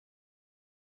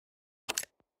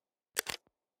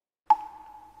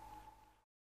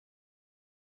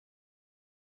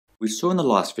We saw in the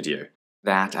last video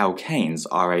that alkanes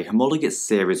are a homologous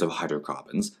series of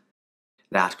hydrocarbons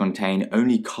that contain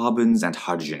only carbons and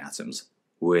hydrogen atoms,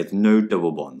 with no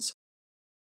double bonds.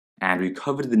 And we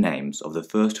covered the names of the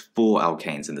first 4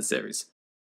 alkanes in the series.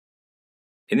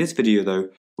 In this video though,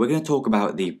 we're going to talk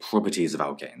about the properties of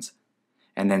alkanes,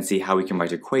 and then see how we can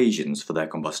write equations for their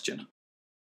combustion.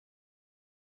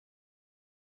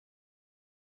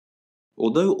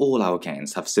 Although all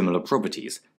alkanes have similar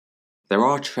properties, there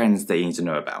are trends that you need to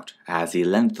know about as the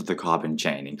length of the carbon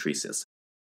chain increases.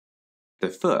 The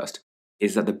first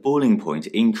is that the boiling point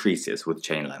increases with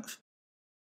chain length.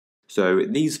 So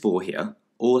these 4 here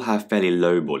all have fairly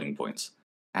low boiling points,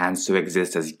 and so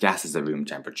exist as gases at room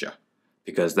temperature,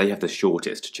 because they have the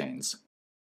shortest chains.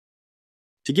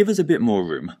 To give us a bit more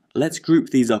room, let's group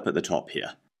these up at the top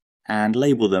here, and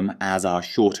label them as our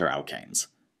shorter alkanes,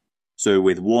 so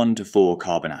with 1 to 4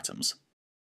 carbon atoms.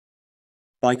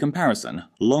 By comparison,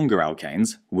 longer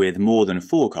alkanes, with more than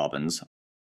 4 carbons,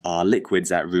 are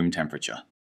liquids at room temperature.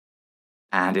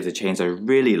 And if the chains are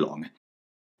really long,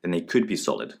 then they could be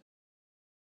solid.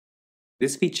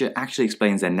 This feature actually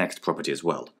explains their next property as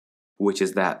well, which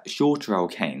is that shorter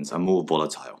alkanes are more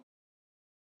volatile,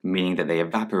 meaning that they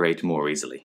evaporate more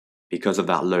easily, because of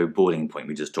that low boiling point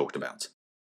we just talked about.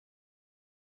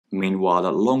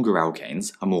 Meanwhile, longer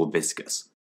alkanes are more viscous,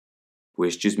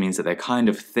 which just means that they're kind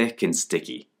of thick and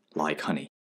sticky, like honey.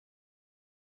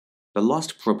 The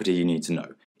last property you need to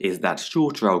know is that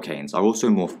shorter alkanes are also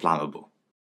more flammable,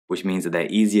 which means that they're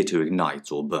easier to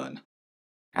ignite or burn,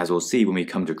 as we'll see when we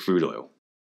come to crude oil.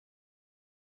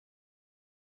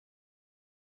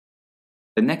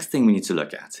 The next thing we need to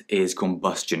look at is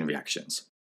combustion reactions.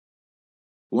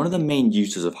 One of the main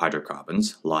uses of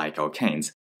hydrocarbons, like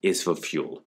alkanes, is for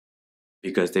fuel,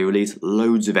 because they release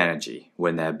loads of energy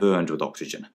when they're burned with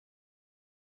oxygen.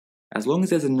 As long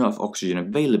as there's enough oxygen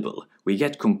available, we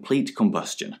get complete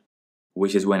combustion,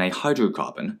 which is when a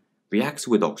hydrocarbon reacts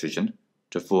with oxygen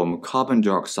to form carbon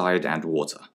dioxide and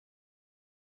water,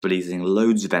 releasing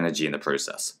loads of energy in the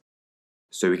process.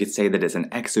 So we could say that it's an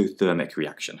exothermic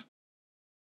reaction.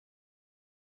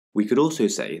 We could also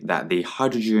say that the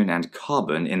hydrogen and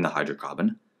carbon in the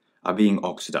hydrocarbon are being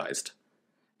oxidized,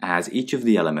 as each of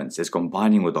the elements is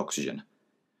combining with oxygen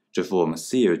to form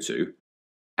CO2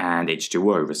 and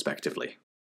H2O respectively.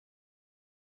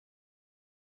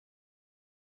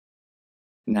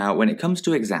 Now, when it comes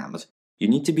to exams, you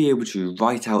need to be able to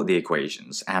write out the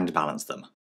equations and balance them.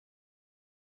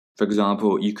 For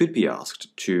example, you could be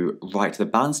asked to write the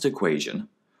balanced equation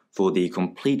for the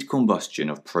complete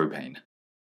combustion of propane.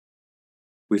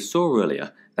 We saw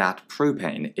earlier that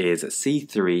propane is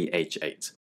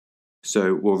C3H8.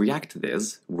 So we'll react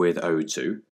this with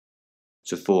O2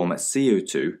 to form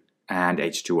CO2 and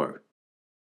H2O.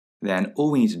 Then all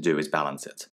we need to do is balance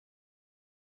it.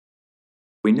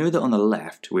 We know that on the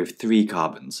left we have 3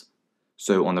 carbons,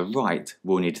 so on the right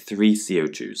we'll need 3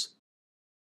 CO2s.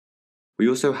 We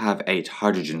also have 8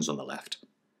 hydrogens on the left,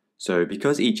 so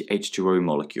because each H2O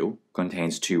molecule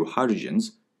contains 2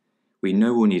 hydrogens, we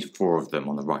know we'll need 4 of them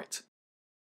on the right.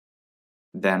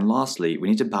 Then lastly, we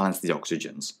need to balance the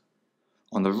oxygens.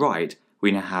 On the right,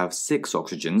 we now have 6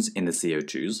 oxygens in the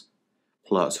CO2s,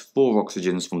 plus 4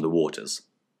 oxygens from the waters,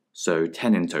 so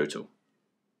 10 in total.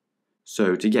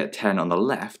 So to get 10 on the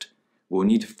left, we'll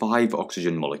need 5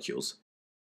 oxygen molecules.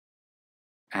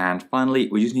 And finally,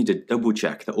 we just need to double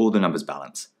check that all the numbers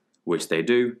balance, which they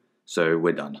do, so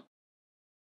we're done.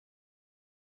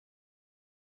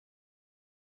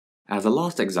 As a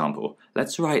last example,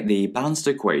 let's write the balanced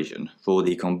equation for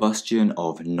the combustion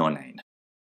of nonane,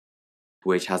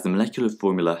 which has the molecular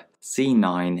formula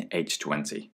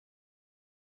C9H20.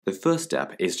 The first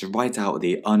step is to write out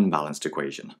the unbalanced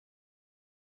equation.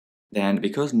 Then,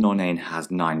 because nonane has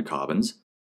 9 carbons,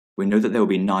 we know that there will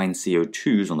be 9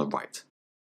 CO2s on the right.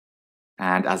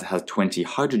 And as it has 20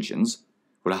 hydrogens,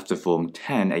 we'll have to form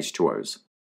 10 H2Os.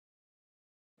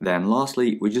 Then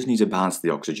lastly, we just need to balance the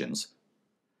oxygens.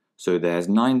 So there's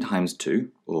 9 times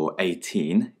 2, or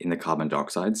 18, in the carbon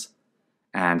dioxides,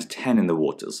 and 10 in the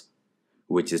waters,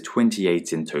 which is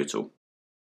 28 in total.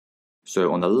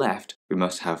 So on the left, we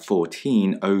must have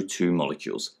 14 O2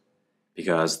 molecules,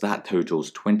 because that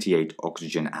totals 28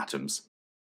 oxygen atoms.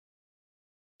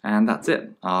 And that's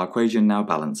it, our equation now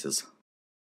balances.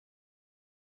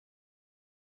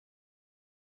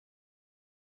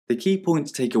 The key point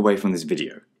to take away from this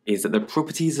video is that the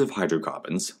properties of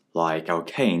hydrocarbons, like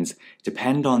alkanes,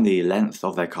 depend on the length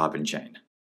of their carbon chain,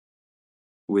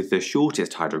 with the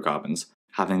shortest hydrocarbons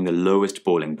having the lowest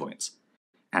boiling points,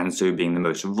 and so being the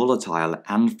most volatile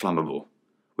and flammable,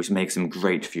 which makes them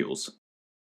great fuels.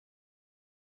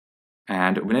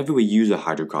 And whenever we use a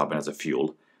hydrocarbon as a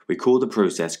fuel, we call the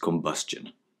process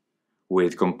combustion,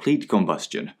 with complete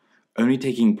combustion only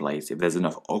taking place if there's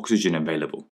enough oxygen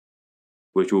available,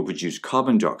 which will produce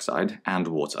carbon dioxide and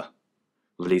water,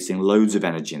 releasing loads of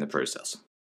energy in the process.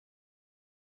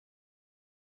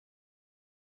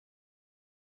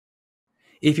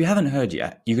 If you haven't heard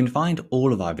yet, you can find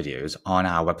all of our videos on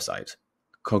our website,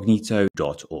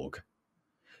 cognito.org.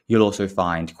 You'll also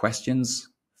find questions,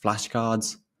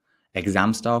 flashcards,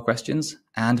 exam-style questions,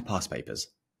 and past papers.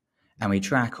 And we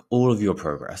track all of your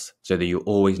progress so that you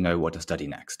always know what to study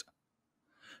next.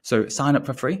 So sign up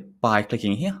for free by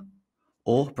clicking here,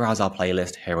 or browse our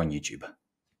playlist here on YouTube.